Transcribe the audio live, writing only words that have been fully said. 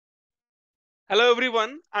Hello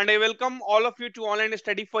everyone, and I welcome all of you to Online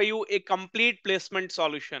Study for You, a complete placement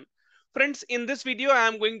solution. Friends, in this video I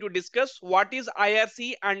am going to discuss what is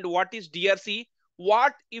IRC and what is DRC.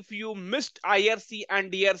 What if you missed IRC and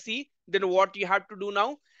DRC, then what you have to do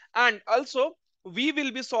now? And also we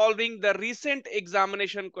will be solving the recent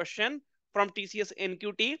examination question from TCS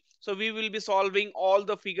NQT. So we will be solving all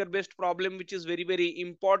the figure based problem, which is very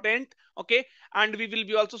important. Okay, and we will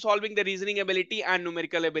be also solving the reasoning ability and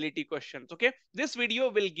numerical ability questions. Okay, this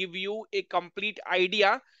video will give you a complete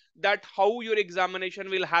idea that how your examination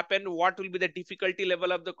will happen, what will be the difficulty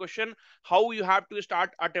level of the question, how you have to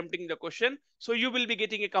start attempting the question. So you will be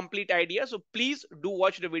getting a complete idea. So please do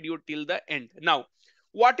watch the video till the end. Now,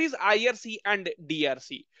 what is IRC and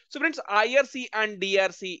DRC? So friends, IRC and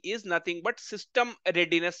DRC is nothing but system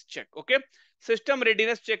readiness check. Okay, system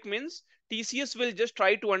readiness check means TCS will just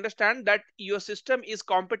try to understand that your system is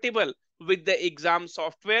compatible with the exam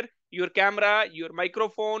software, your camera, your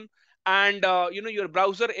microphone, and your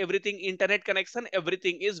browser, everything, internet connection,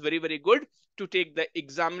 everything is very good to take the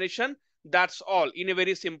examination. That's all in a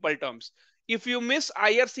very simple terms. If you miss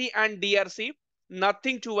IRC and DRC,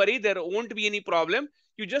 nothing to worry, there won't be any problem.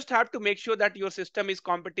 You just have to make sure that your system is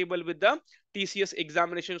compatible with the TCS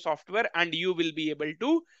examination software and you will be able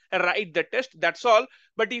to write the test. That's all.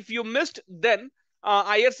 But if you missed then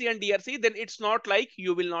IRC and DRC, then it's not like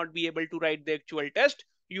you will not be able to write the actual test.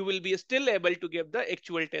 You will be still able to give the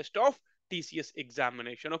actual test of TCS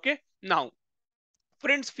examination. Okay. Now,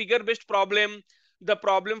 friends, figure based problem, the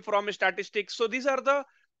problem from statistics. So these are the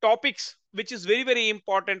topics which is very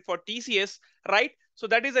important for TCS, right? So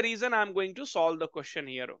that is the reason I'm going to solve the question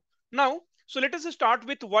here. Now, so let us start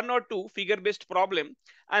with one or two figure based problem,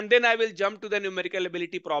 and then I will jump to the numerical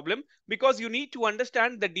ability problem, because you need to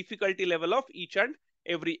understand the difficulty level of each and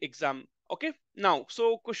every exam. Okay, now,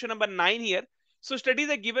 so question number 9 here. So study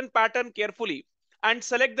the given pattern carefully and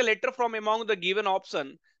select the letter from among the given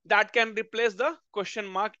option that can replace the question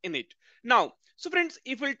mark in it. Now, so friends,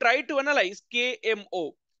 if we'll try to analyze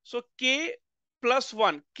KMO, so K plus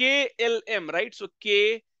 1, KLM, right? So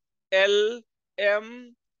KLM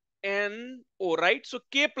NO, right? So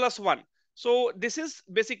K plus 1. So this is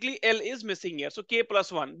basically L is missing here. So K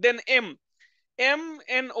plus 1. Then N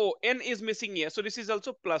is missing here. So this is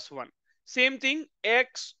also plus 1. Same thing,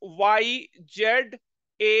 X, Y, Z,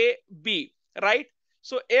 A, B, right?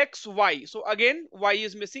 So X, Y. So again, Y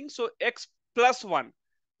is missing. So X plus 1.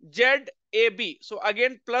 Z, A, B. So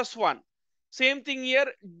again, plus 1. Same thing here,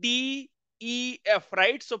 D, E, F,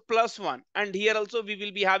 right? So plus 1. And here also we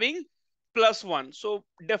will be having plus 1. So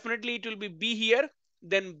definitely it will be B here,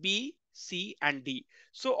 then B, C, and D.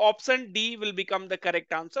 So option D will become the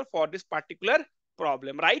correct answer for this particular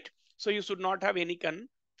problem, right? So you should not have any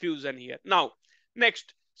confusion here. Now,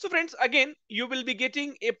 next. So friends, again, you will be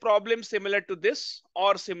getting a problem similar to this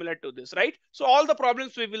or similar to this, right? So all the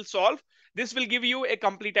problems we will solve. This will give you a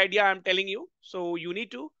complete idea, I'm telling you. So you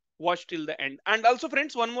need to watch till the end. And also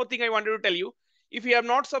friends, one more thing I wanted to tell you. If you have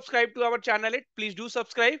not subscribed to our channel yet, please do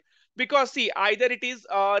subscribe, because see, either it is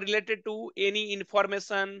related to any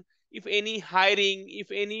information, if any hiring,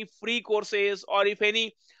 if any free courses, or if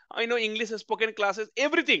any English spoken classes,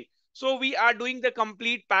 everything. So we are doing the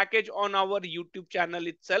complete package on our YouTube channel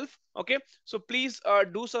itself. Okay, so please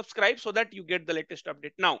do subscribe so that you get the latest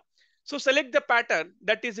update. Now, so select the pattern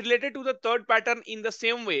that is related to the third pattern in the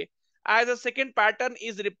same way as the second pattern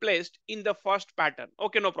is replaced in the first pattern.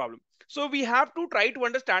 Okay, no problem. So we have to try to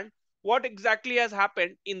understand what exactly has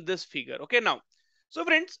happened in this figure. Okay, now, so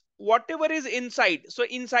friends, whatever is inside, so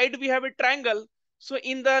inside we have a triangle. So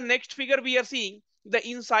in the next figure we are seeing the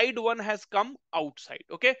inside one has come outside.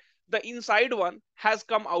 Okay, the inside one has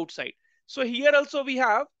come outside. So here also we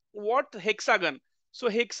have what, hexagon. So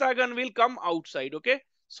hexagon will come outside. Okay,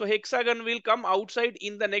 so hexagon will come outside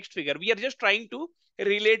in the next figure. We are just trying to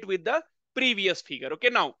relate with the previous figure. Okay,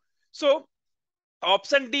 now, so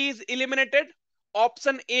option D is eliminated,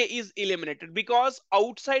 option A is eliminated, because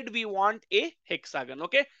outside we want a hexagon.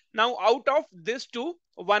 Okay, now out of this two,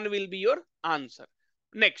 one will be your answer.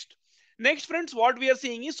 Next friends, what we are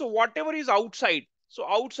seeing is, so whatever is outside, so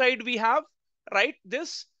outside we have, right,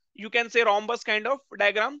 this, you can say rhombus kind of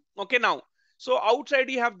diagram. Okay, now, so outside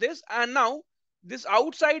you have this, and now this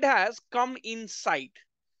outside has come inside.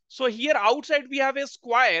 So here outside we have a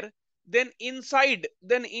square, then inside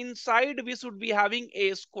we should be having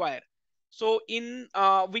a square. So in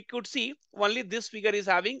we could see only this figure is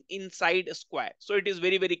having inside a square. So it is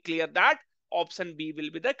very clear that option B will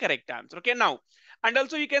be the correct answer. Okay, now, and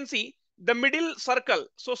also you can see the middle circle.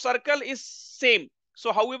 So circle is same.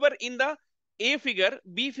 So however, in the A figure,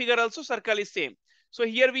 B figure also circle is same. So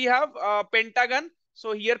here we have pentagon.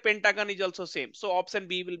 So here pentagon is also same. So option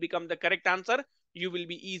B will become the correct answer. You will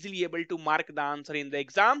be easily able to mark the answer in the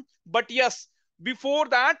exam. But yes, before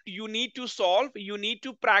that, you need to solve, you need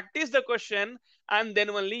to practice the question, and then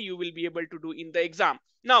only you will be able to do in the exam.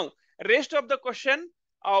 Now, rest of the question,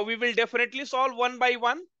 we will definitely solve one by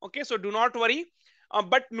one. Okay, so do not worry.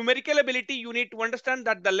 But numerical ability, you need to understand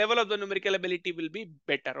that the level of the numerical ability will be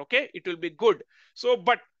better. Okay, it will be good. So,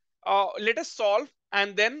 but let us solve,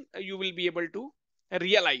 and then you will be able to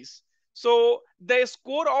realize. So the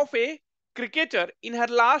score of a cricketer in her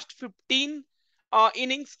last 15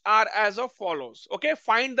 innings are as of follows. Okay,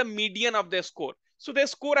 find the median of the score. So the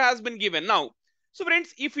score has been given now. So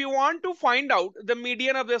friends, if you want to find out the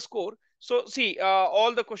median of the score, so see,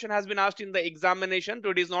 all the question has been asked in the examination.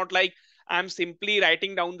 So it is not like I'm simply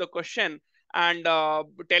writing down the question and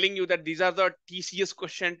telling you that these are the TCS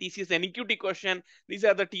question, TCS NQT question. These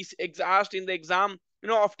are the asked in the exam,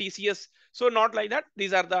 of TCS. So not like that.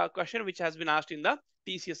 These are the question which has been asked in the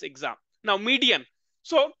TCS exam. Now median.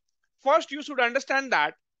 So first you should understand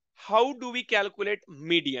that how do we calculate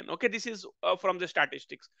median? Okay, this is from the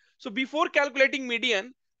statistics. So before calculating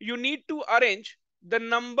median, you need to arrange the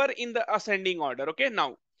number in the ascending order. Okay,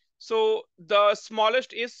 now, so the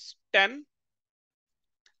smallest is 10,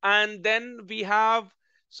 and then we have,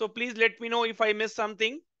 so please let me know if I miss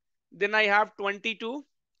something. Then I have 22,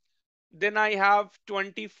 then I have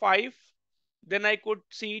 25, then I could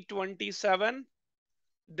see 27,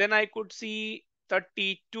 then I could see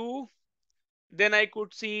 32, then I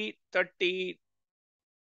could see 33,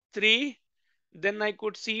 then I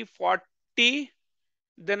could see 40,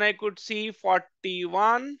 then I could see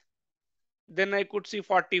 41, then I could see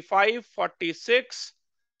 45, 46.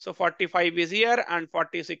 So 45 is here and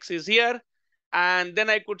 46 is here. And then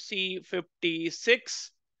I could see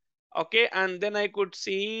 56. Okay, and then I could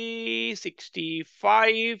see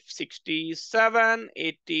 65, 67,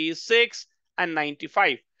 86, and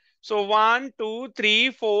 95. So 1, 2,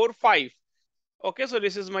 3, 4, 5. Okay, so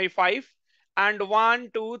this is my 5. And 1,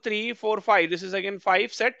 2, 3, 4, 5. This is again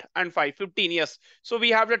 5 set and 5, 15. Yes. So we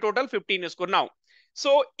have the total 15 score now.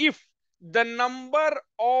 So if the number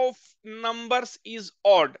of numbers is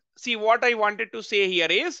odd, see what I wanted to say here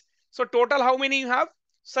is, so total how many you have?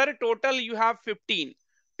 Sir, total you have 15.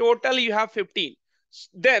 Total you have 15.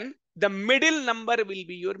 Then the middle number will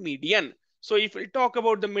be your median. So if we talk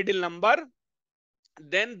about the middle number,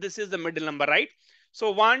 then this is the middle number, right?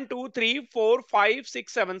 So 1, 2, 3, 4, 5,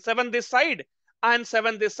 6, 7. 7 this side and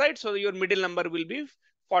 7 this side. So your middle number will be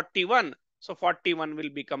 41. So 41 will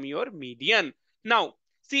become your median. Now,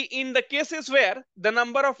 see, in the cases where the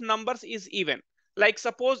number of numbers is even, like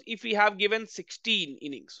suppose if we have given 16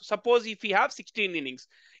 innings, suppose if we have 16 innings,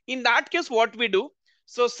 in that case, what we do?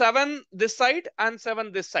 So 7 this side and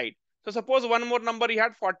 7 this side. So suppose one more number you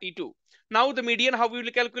had 42. Now the median, how we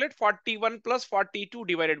will calculate? 41 plus 42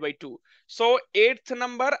 divided by 2. So 8th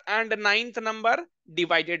number and 9th number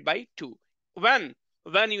divided by 2.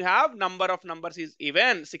 When you have number of numbers is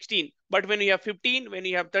even 16. But when you have 15, when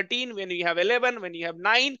you have 13, when you have 11, when you have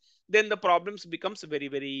 9, then the problems becomes very,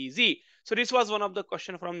 very easy. So this was one of the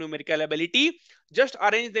question from numerical ability. Just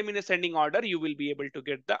arrange them in ascending order. You will be able to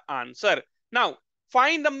get the answer. Now,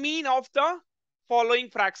 find the mean of the following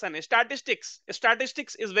fraction. Statistics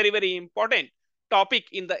is very, very important topic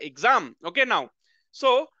in the exam. Okay, now,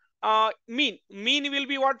 so mean will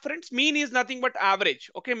be what, friends? Mean is nothing but average.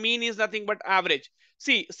 Okay, mean is nothing but average.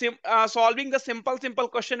 See, solving the simple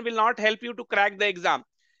question will not help you to crack the exam.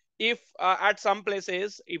 If at some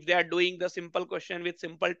places, if they are doing the simple question with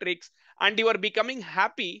simple tricks and you are becoming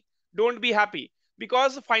happy, don't be happy,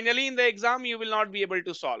 because finally in the exam you will not be able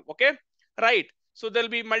to solve. Okay, right? So there'll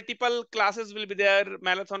be multiple classes will be there,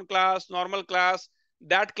 marathon class, normal class,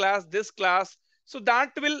 that class, this class. So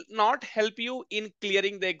that will not help you in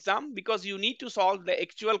clearing the exam, because you need to solve the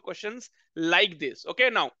actual questions like this. Okay,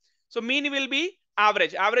 now, so mean will be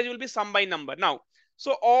average. Average will be sum by number. Now,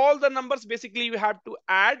 so all the numbers basically you have to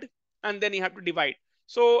add and then you have to divide.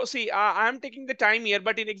 So see, I'm taking the time here,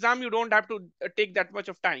 but in exam you don't have to take that much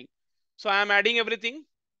of time. So I'm adding everything.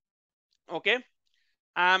 Okay.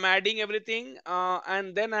 I'm adding everything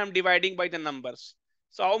and then I'm dividing by the numbers.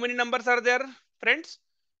 So how many numbers are there, friends?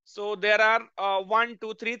 So there are 1,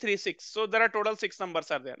 2, 3, 3, 6. So there are total 6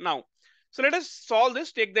 numbers are there. Now, so let us solve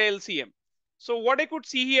this, take the LCM. So what I could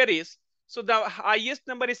see here is, so the highest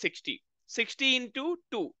number is 60. 60 into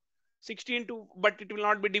 2. 60 into, but it will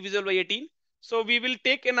not be divisible by 18. So we will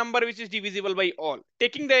take a number which is divisible by all.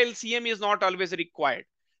 Taking the LCM is not always required.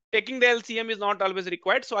 Taking the LCM is not always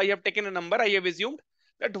required. So I have taken a number, I have assumed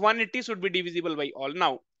that 180 should be divisible by all.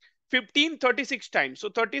 Now, 15 36 times. So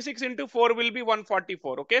 36 into 4 will be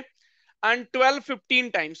 144. Okay. and 12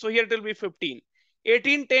 15 times. So here it will be 15.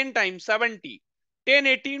 18 10 times 70. 10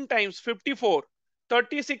 18 times 54.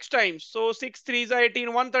 36 times. So 6 3s are 18,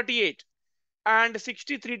 138. And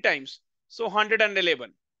 63 times. So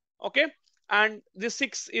 111. Okay. And this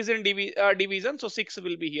 6 is in division. So 6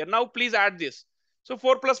 will be here. Now please add this. So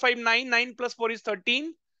 4 plus 5, 9. 9 plus 4 is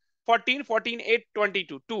 13. 14, 14, 8,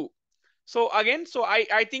 22. 2. So again, so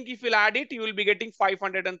I think if you'll add it, you will be getting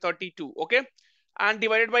 532. Okay. And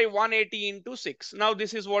divided by 180 into 6. Now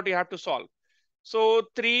this is what you have to solve. So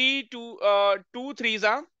 2 3s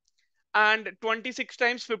are, and 26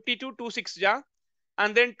 times 52, 2 6 ja,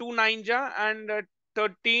 and then 2 9 ja, and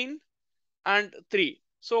 13 and 3.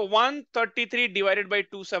 So 133 divided by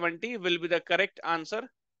 270 will be the correct answer,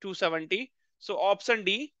 270. So option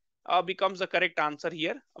D becomes the correct answer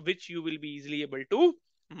here, which you will be easily able to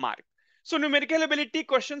mark. So numerical ability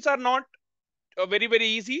questions are not very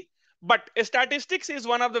easy, but statistics is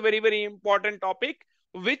one of the very important topic,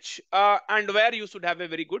 which and where you should have a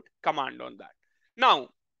very good command on that. Now,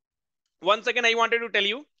 once again, I wanted to tell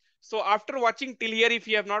you, so after watching till here, if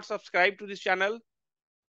you have not subscribed to this channel,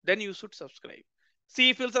 then you should subscribe.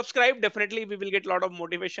 See, if you'll subscribe, definitely we will get a lot of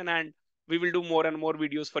motivation and we will do more and more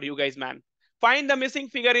videos for you guys, man. Find the missing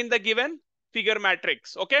figure in the given figure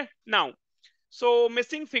matrix. Okay. Now, so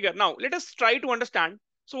missing figure. Now, let us try to understand.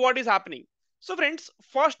 So what is happening? So friends,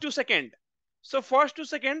 first to second. So first to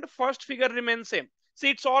second, first figure remains same.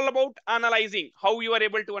 See, it's all about analyzing, how you are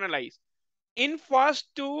able to analyze. In first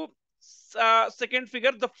to second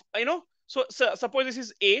figure, so suppose this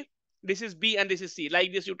is A, this is B, and this is C.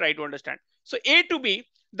 Like this, you try to understand. So A to B,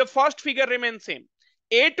 the first figure remains same.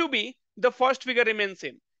 A to B, the first figure remains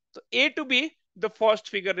same. So A to B, the first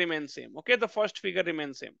figure remains same. Okay, the first figure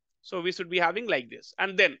remains same. So we should be having like this.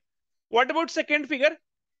 And then what about second figure?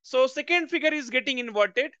 So second figure is getting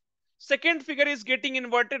inverted. Second figure is getting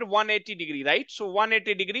inverted 180 degree, right? So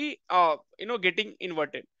 180 degree, getting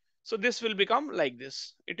inverted. So this will become like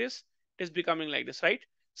this. It is becoming like this, right?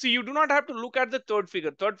 So you do not have to look at the third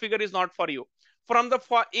figure. Third figure is not for you. From the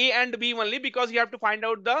A and B only, because you have to find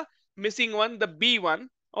out the missing one, the B one.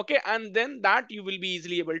 Okay, and then that you will be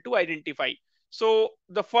easily able to identify. So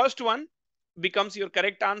the first one becomes your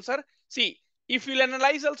correct answer. See, if you'll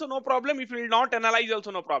analyze also no problem. If you will not analyze also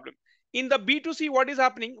no problem. In the B to C, what is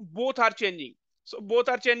happening? Both are changing. So both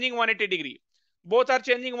are changing 180 degree. Both are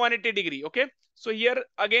changing 180 degree. Okay. So here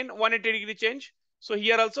again 180 degree change. So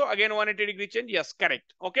here also again 180 degree change. Yes,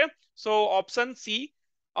 correct. Okay. So option C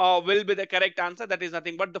will be the correct answer. That is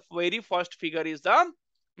nothing but the very first figure is the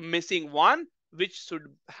missing one, which should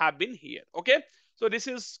have been here. Okay. So this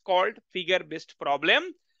is called figure based problem.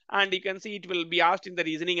 And you can see it will be asked in the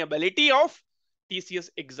reasoning ability of TCS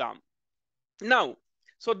exam. Now,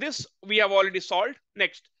 so this we have already solved.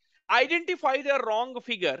 Next, identify the wrong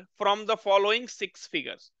figure from the following 6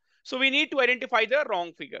 figures. So we need to identify the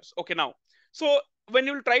wrong figures. Okay, now, so when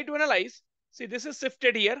you will try to analyze, see this is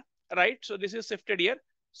shifted here, right? So this is shifted here.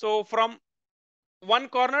 So from one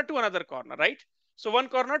corner to another corner, right? So one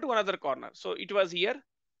corner to another corner. So it was here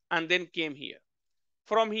and then came here.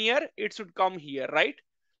 From here, it should come here, right?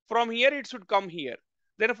 From here, it should come here.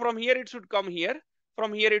 Then from here, it should come here.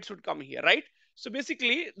 From here, it should come here, right? So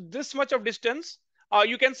basically, this much of distance,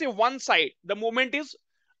 you can say one side. The movement is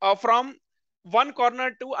from one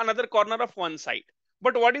corner to another corner of one side.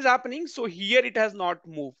 But what is happening? So here it has not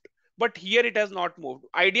moved. But here it has not moved.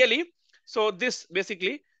 Ideally, so this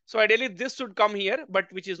basically, so ideally this should come here,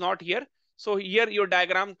 but which is not here. So here your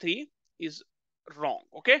diagram 3 is wrong.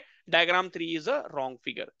 Okay, diagram 3 is a wrong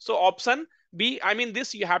figure. So option B, I mean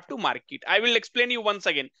this you have to mark it. I will explain you once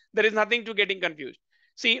again. There is nothing to getting confused.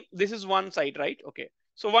 See, this is one side, right? Okay,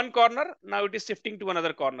 so one corner, now it is shifting to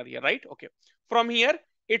another corner here, right? Okay, from here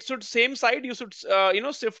it should same side, you should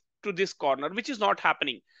shift to this corner, which is not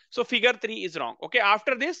happening. So figure 3 is wrong. Okay,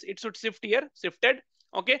 after this it should shift here, shifted.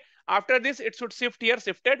 Okay, after this it should shift here,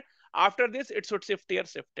 shifted. After this it should shift here,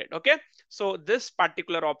 shifted. Okay, so this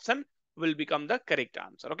particular option will become the correct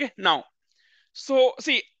answer. Okay, now, so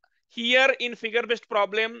see here in figure based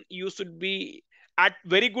problem, you should be at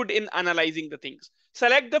very good in analyzing the things.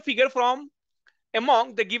 Select the figure from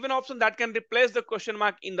among the given option that can replace the question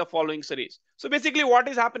mark in the following series. So basically what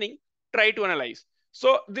is happening, try to analyze.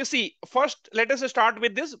 So this, see, first let us start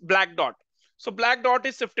with this black dot. So black dot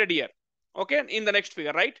is shifted here, okay, in the next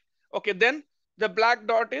figure, right? Okay, then the black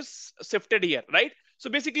dot is shifted here, right? So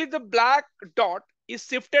basically the black dot is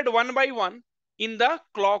shifted one by one in the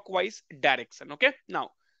clockwise direction. Okay,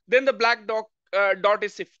 now then the black dot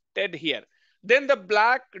is shifted here. Then the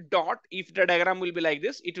black dot, if the diagram will be like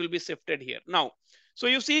this, it will be shifted here. Now, so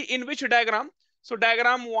you see in which diagram? So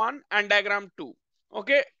diagram 1 and diagram 2.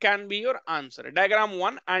 okay, can be your answer. Diagram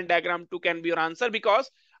 1 and diagram 2 can be your answer, because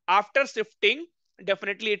after shifting,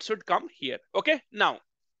 definitely it should come here. Okay, now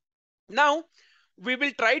we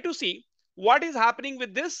will try to see what is happening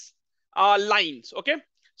with this lines. Okay,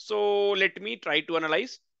 so let me try to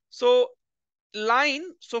analyze. So line,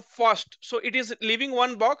 so first, so it is leaving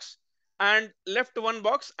one box and left one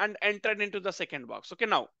box and entered into the second box. Okay,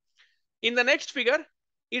 now in the next figure,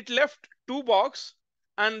 it left two box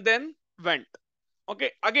and then went.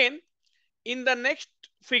 Okay, again in the next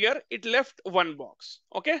figure it left one box.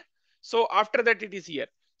 Okay, so after that it is here.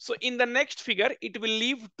 So in the next figure it will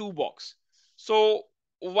leave two box. So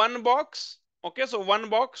one box, okay, so one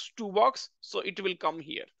box, two box, so it will come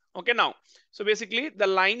here. Okay, now so basically the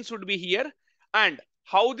lines would be here. And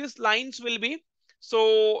how these lines will be,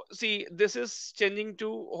 so see, this is changing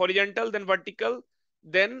to horizontal, then vertical,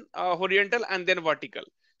 then horizontal, and then vertical.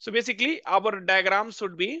 So basically our diagram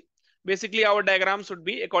should be,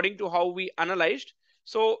 according to how we analyzed.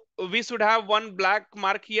 So we should have one black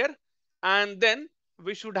mark here, and then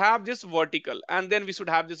we should have this vertical, and then we should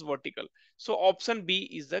have this vertical. So option B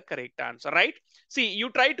is the correct answer, right? See,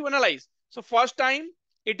 you try to analyze. So first time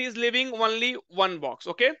it is leaving only one box.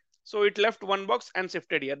 Okay, so it left one box and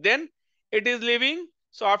shifted here. Then it is leaving,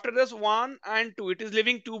 so after this one and two, it is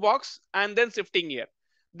leaving two box and then shifting here.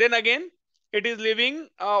 Then again it is leaving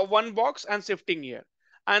one box and shifting here,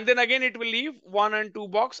 and then again it will leave one and two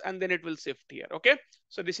box and then it will shift here. Okay,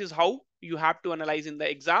 so this is how you have to analyze in the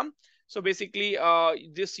exam. So basically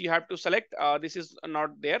this you have to select, this is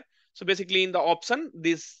not there. So basically in the option,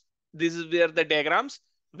 this is where the diagrams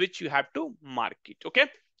which you have to mark it. Okay,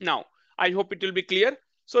 now I hope it will be clear.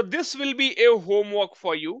 So this will be a homework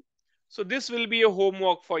for you. So this will be a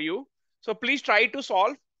homework for you. So please try to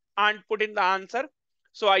solve and put in the answer.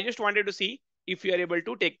 So I just wanted to see if you are able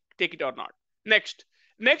to take it or not. Next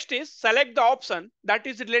is select the option that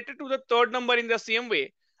is related to the third number in the same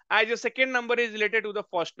way as the second number is related to the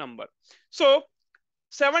first number. So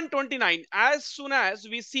 729, as soon as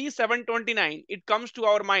we see 729, it comes to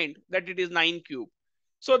our mind that it is 9 cube.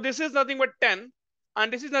 So this is nothing but 10,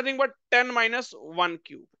 and this is nothing but 10 minus 1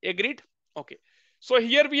 cube. Agreed? Okay. So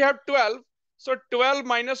here we have 12. So 12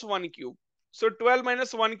 minus 1 cube. So 12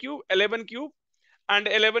 minus 1 cube, 11 cube, and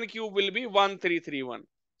 11 cube will be 1331.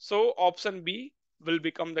 So option B will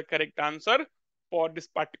become the correct answer for this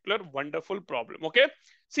particular wonderful problem. Okay,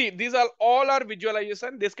 see, these are all our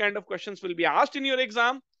visualization. This kind of questions will be asked in your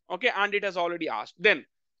exam. Okay, and it has already asked. Then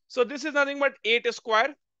so this is nothing but 8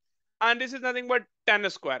 square, and this is nothing but 10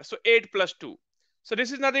 square. So 8 plus 2. So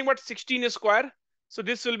this is nothing but 16 square. So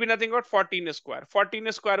this will be nothing but 14 square.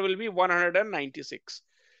 14 square will be 196.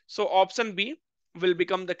 So option B will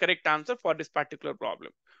become the correct answer for this particular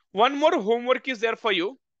problem. One more homework is there for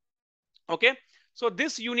you. Okay, so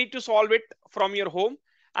this you need to solve it from your home,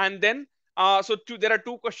 and then there are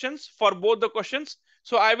two questions for both the questions.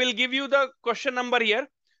 So I will give you the question number here.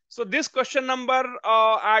 So this question number,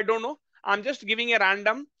 I don't know, I'm just giving a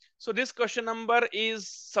random. So this question number is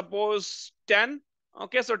suppose 10.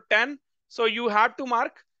 Okay, so 10. So you have to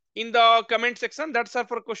mark in the comment section. That's all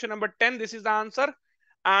for question number 10. This is the answer.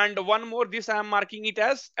 And one more, this I am marking it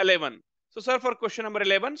as 11. So sir, for question number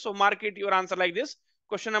 11, so mark it your answer like this.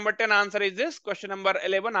 Question number 10 answer is this. Question number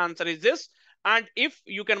 11 answer is this. And if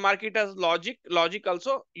you can mark it as logic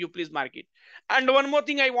also, you please mark it. And one more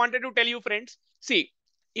thing I wanted to tell you, friends. See,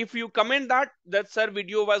 if you comment that sir,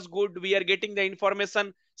 video was good, we are getting the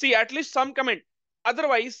information. See, at least some comment.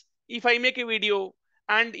 Otherwise, if I make a video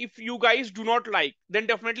and if you guys do not like, then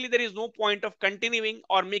definitely there is no point of continuing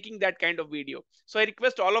or making that kind of video. So I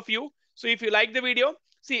request all of you. So if you like the video,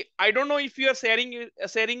 see, I don't know if you are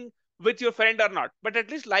sharing with your friend or not, but at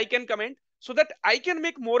least like and comment so that I can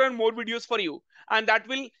make more and more videos for you, and that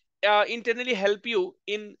will internally help you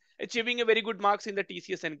in achieving a very good marks in the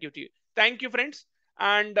TCS NQT. Thank you, friends,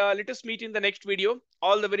 and let us meet in the next video.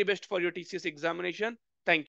 All the very best for your TCS examination.